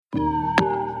Hey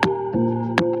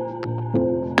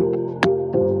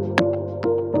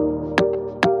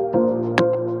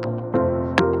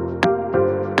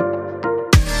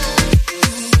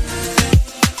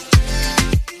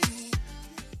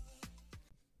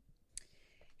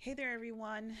there,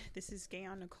 everyone. This is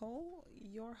Gayon Nicole,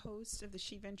 your host of the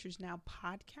She Ventures Now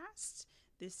podcast.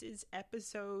 This is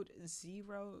episode 000,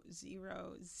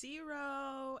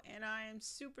 and I am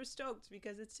super stoked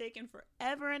because it's taken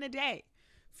forever and a day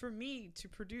for me to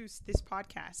produce this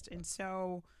podcast. And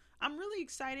so I'm really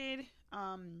excited.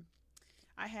 I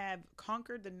have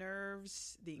conquered the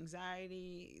nerves, the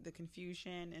anxiety, the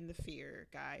confusion, and the fear,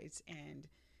 guys. And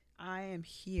I am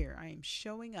here. I am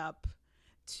showing up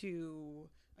to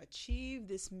achieve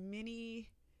this mini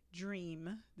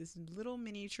dream, this little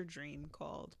miniature dream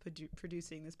called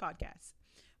producing this podcast.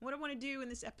 What I want to do in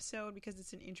this episode, because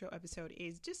it's an intro episode,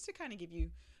 is just to kind of give you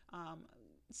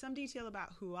some detail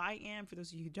about who I am for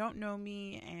those of you who don't know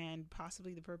me, and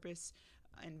possibly the purpose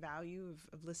and value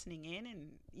of listening in, and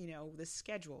the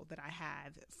schedule that I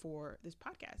have for this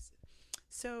podcast.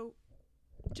 So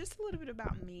just a little bit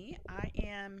about me. I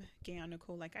am Gayon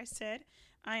Nicole. Like I said,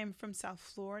 I am from South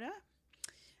Florida.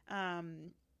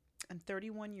 I'm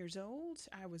 31 years old.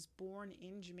 I was born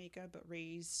in Jamaica, but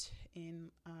raised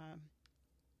in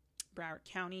Broward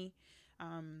County.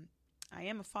 I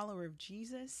am a follower of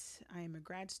Jesus. I am a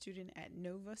grad student at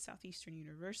Nova Southeastern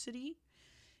University.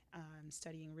 I'm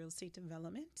studying real estate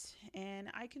development, and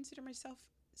I consider myself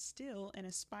still an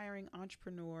aspiring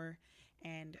entrepreneur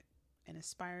and an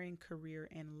aspiring career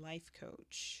and life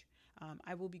coach.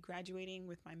 I will be graduating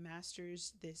with my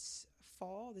master's this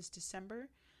December.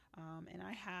 And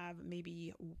I have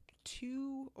maybe one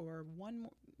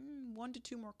to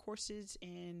two more courses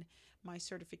in my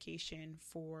certification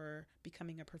for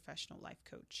becoming a professional life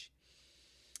coach.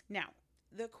 Now,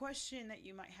 the question that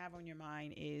you might have on your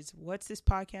mind is, what's this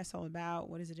podcast all about?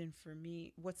 What is it in for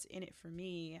me? What's in it for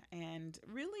me? And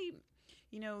really,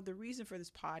 the reason for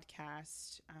this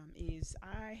podcast is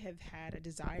I have had a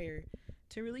desire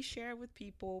to really share with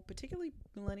people, particularly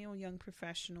millennial young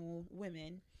professional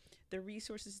women, the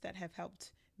resources that have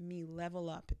helped me level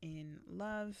up in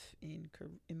love, in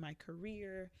my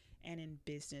career, and in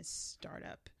business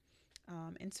startup.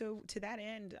 And so to that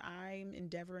end, I'm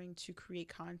endeavoring to create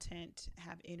content,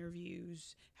 have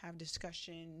interviews, have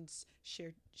discussions,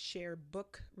 share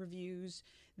book reviews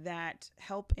that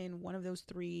help in one of those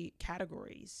three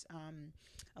categories.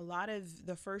 A lot of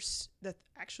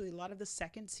the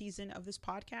second season of this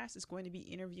podcast is going to be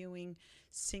interviewing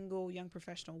single young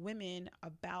professional women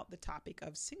about the topic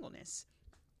of singleness,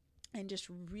 and just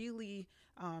really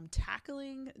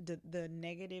tackling the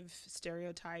negative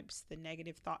stereotypes, the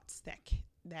negative thoughts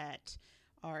that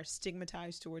are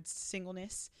stigmatized towards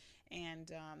singleness,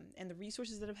 and the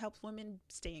resources that have helped women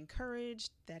stay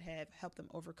encouraged, that have helped them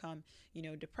overcome,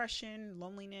 depression,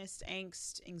 loneliness,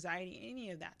 angst, anxiety, any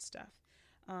of that stuff.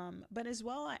 But as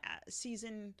well,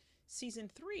 season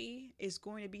 3 is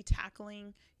going to be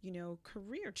tackling,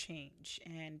 career change,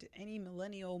 and any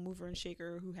millennial mover and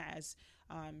shaker who has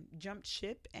jumped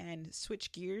ship and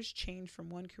switched gears, changed from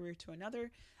one career to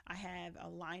another. I have a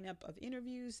lineup of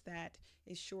interviews that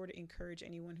is sure to encourage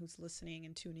anyone who's listening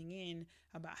and tuning in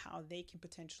about how they can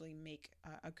potentially make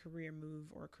a career move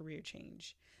or a career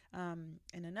change.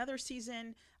 In another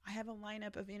season, I have a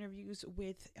lineup of interviews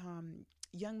with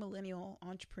young millennial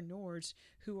entrepreneurs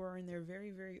who are in their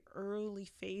very, very early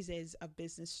phases of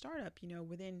business startup,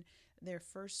 within their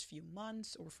first few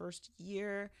months or first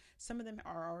year. Some of them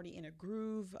are already in a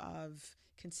groove of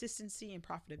consistency and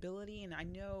profitability. And I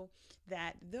know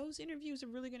that those interviews are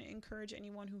really going to encourage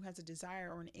anyone who has a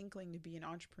desire or an inkling to be an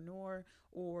entrepreneur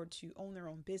or to own their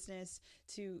own business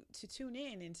to tune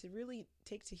in and to really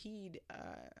take to heed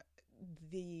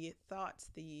the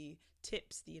thoughts, the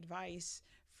tips, the advice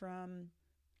from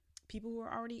people who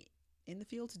are already in the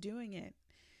field doing it.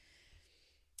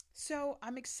 So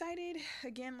I'm excited.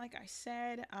 Again, like I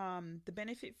said, the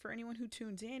benefit for anyone who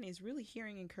tunes in is really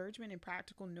hearing encouragement and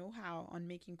practical know-how on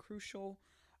making crucial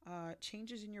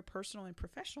changes in your personal and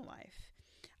professional life.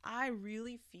 I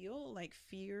really feel like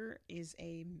fear is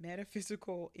a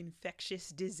metaphysical infectious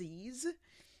disease,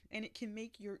 and it can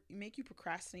make you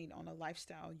procrastinate on a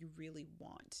lifestyle you really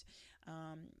want.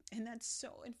 And that's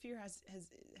so, and fear has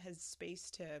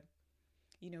space to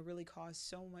really cause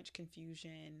so much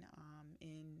confusion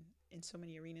in so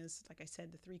many arenas. Like I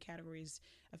said, the three categories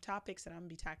of topics that I'm going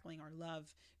to be tackling are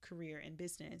love, career, and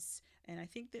business. And I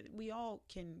think that we all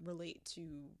can relate to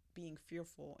being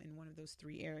fearful in one of those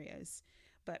three areas.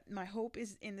 But my hope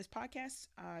is in this podcast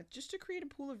just to create a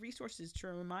pool of resources to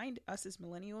remind us as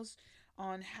millennials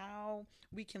on how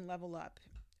we can level up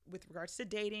with regards to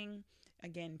dating,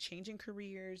 again, changing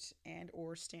careers and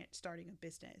or starting a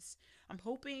business. I'm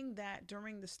hoping that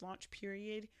during this launch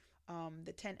period,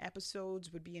 the 10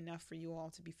 episodes would be enough for you all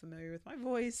to be familiar with my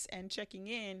voice and checking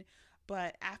in.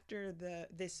 But after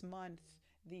this month,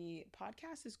 the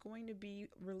podcast is going to be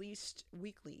released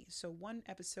weekly, so one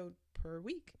episode per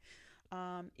week.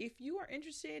 If you are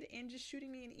interested in just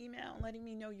shooting me an email and letting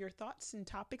me know your thoughts and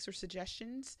topics or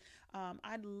suggestions,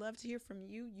 I'd love to hear from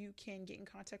you. You can get in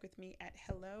contact with me at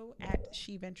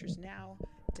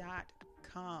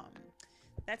hello@sheventuresnow.com.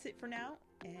 That's it for now,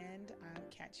 and I'll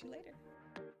catch you later.